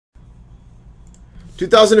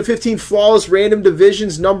2015 Flawless Random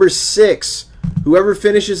Divisions number 6. Whoever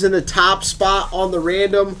finishes in the top spot on the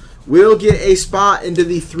random will get a spot into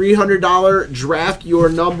the $300 Draft Your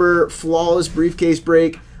Number Flawless Briefcase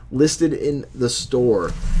break listed in the store.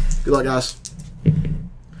 Good luck, guys.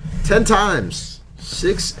 10 times.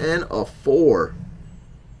 6 and a 4.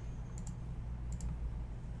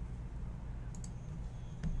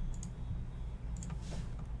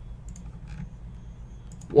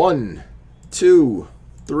 One, 2,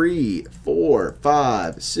 3, 4,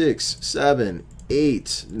 5, 6, 7,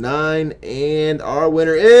 8, 9, and our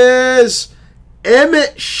winner is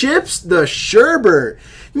Emmett Ships the Sherbert.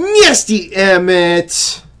 Nasty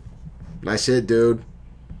Emmett. Nice hit, dude.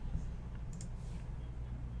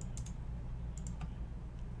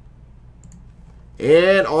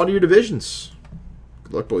 And on to your divisions.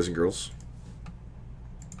 Good luck, boys and girls.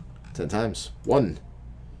 10 times. 1,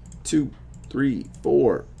 2, 3,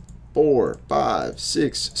 4, 5,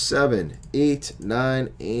 6, 7, 8, 9,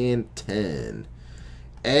 and 10.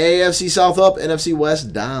 AFC South up, NFC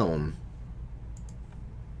West down.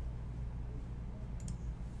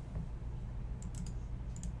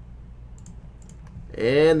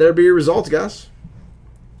 And there'll be your results, guys.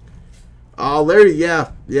 Larry,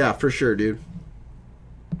 yeah, for sure, dude.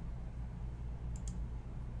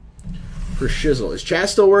 For shizzle. Is chat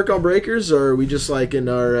still work on breakers, or are we just like in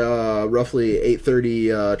our roughly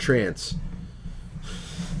 8:30 trance?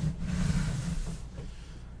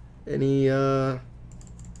 Any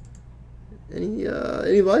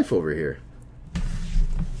life over here?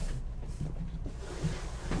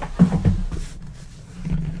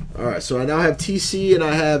 All right, so I now have TC and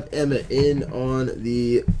I have Emmett in on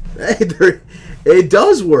the. It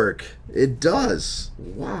does work. It does.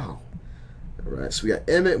 Wow. All right, so we got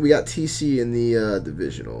Emmett, we got TC in the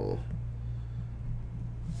divisional.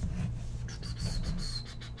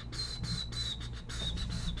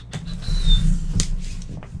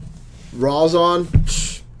 Raw's on.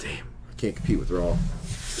 Damn, I can't compete with Raw.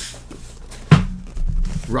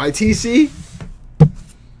 Right, TC?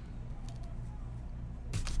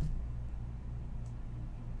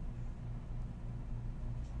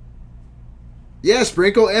 Yeah,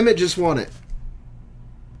 Sprinkle. Emmett just won it.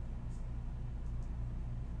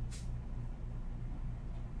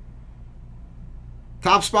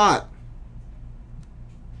 Top spot.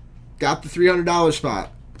 Got the $300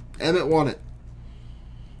 spot. Emmett won it.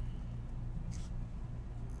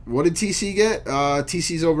 What did TC get?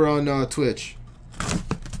 TC's over on Twitch.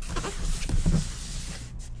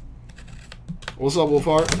 What's up,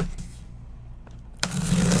 Wolfhart?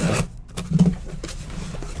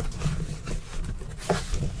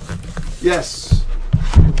 Yes.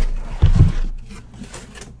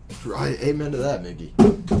 Right. Amen to that, Mickey.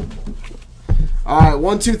 All right.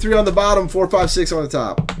 1, 2, 3 on the bottom. 4, 5, 6 on the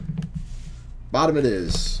top. Bottom it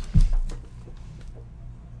is.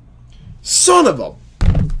 Son of a...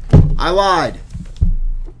 I lied.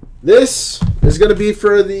 This is going to be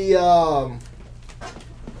for the...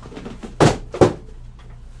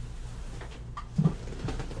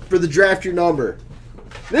 for the draft your number.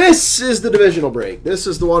 This is the divisional break. This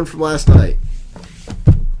is the one from last night.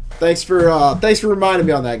 Thanks for reminding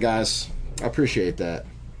me on that, guys. I appreciate that.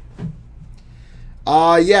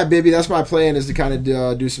 Yeah, baby, that's my plan, is to kind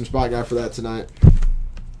of do some spot guy for that tonight.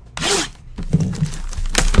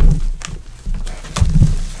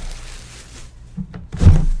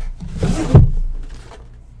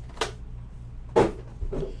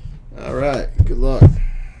 All right, good luck.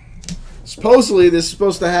 Supposedly, this is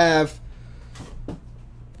supposed to have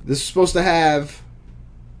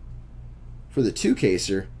for the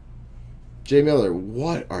 2-caser. Jay Miller,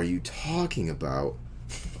 what are you talking about?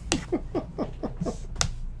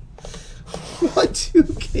 What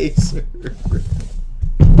 2-caser?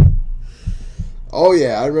 Oh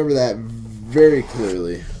yeah, I remember that very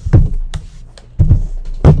clearly.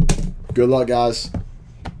 Good luck, guys.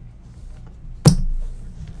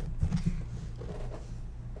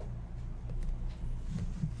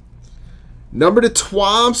 Number to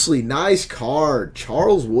Twomsley. Nice card.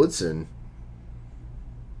 Charles Woodson.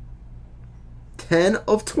 10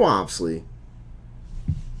 of Twomsley.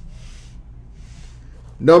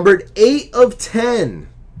 Numbered 8 of 10.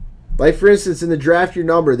 Like, for instance, in the draft your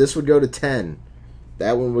number, this would go to 10.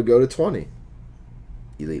 That one would go to 20.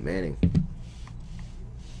 Elite Manning.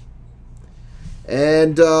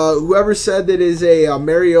 And whoever said that is a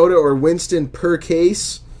Mariota or Winston per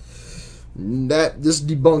case, this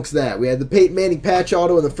debunks that. We had the Peyton Manning patch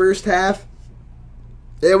auto in the first half.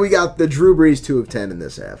 And we got the Drew Brees 2 of 10 in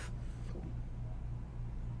this half.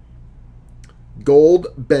 Gold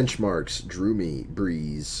benchmarks. Drew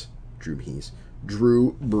Brees.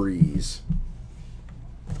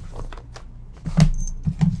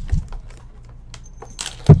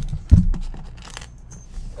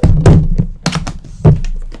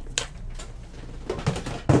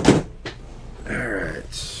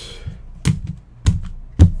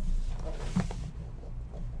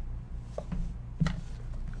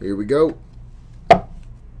 Here we go.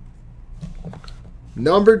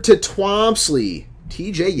 Number to Twomsley,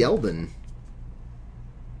 TJ Yeldon.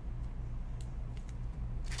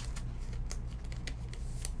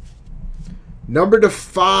 Number to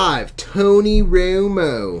 5, Tony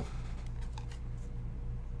Romo.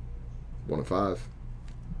 1 of 5.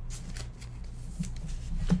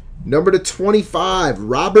 Number to 25,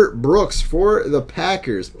 Robert Brooks for the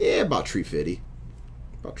Packers. Yeah, about 350.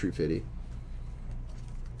 About 350.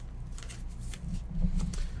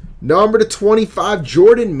 Number to 25,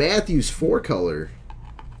 Jordan Matthews, 4-color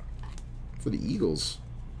for the Eagles.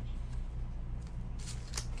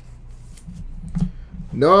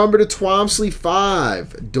 Number to Twomsley,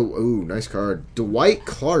 5. Ooh, nice card. Dwight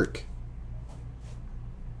Clark.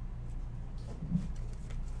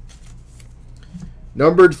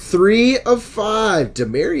 Numbered 3 of 5,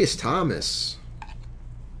 Demaryius Thomas.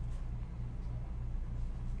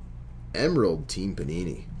 Emerald Team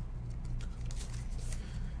Panini.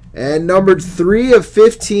 And numbered 3 of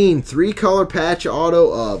 15, 3-color patch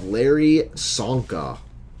auto of Larry Csonka.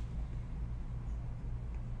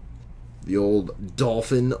 The old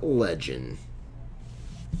Dolphin legend.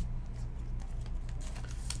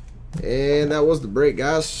 And that was the break,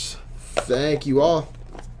 guys. Thank you all.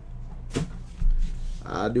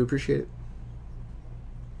 I do appreciate it.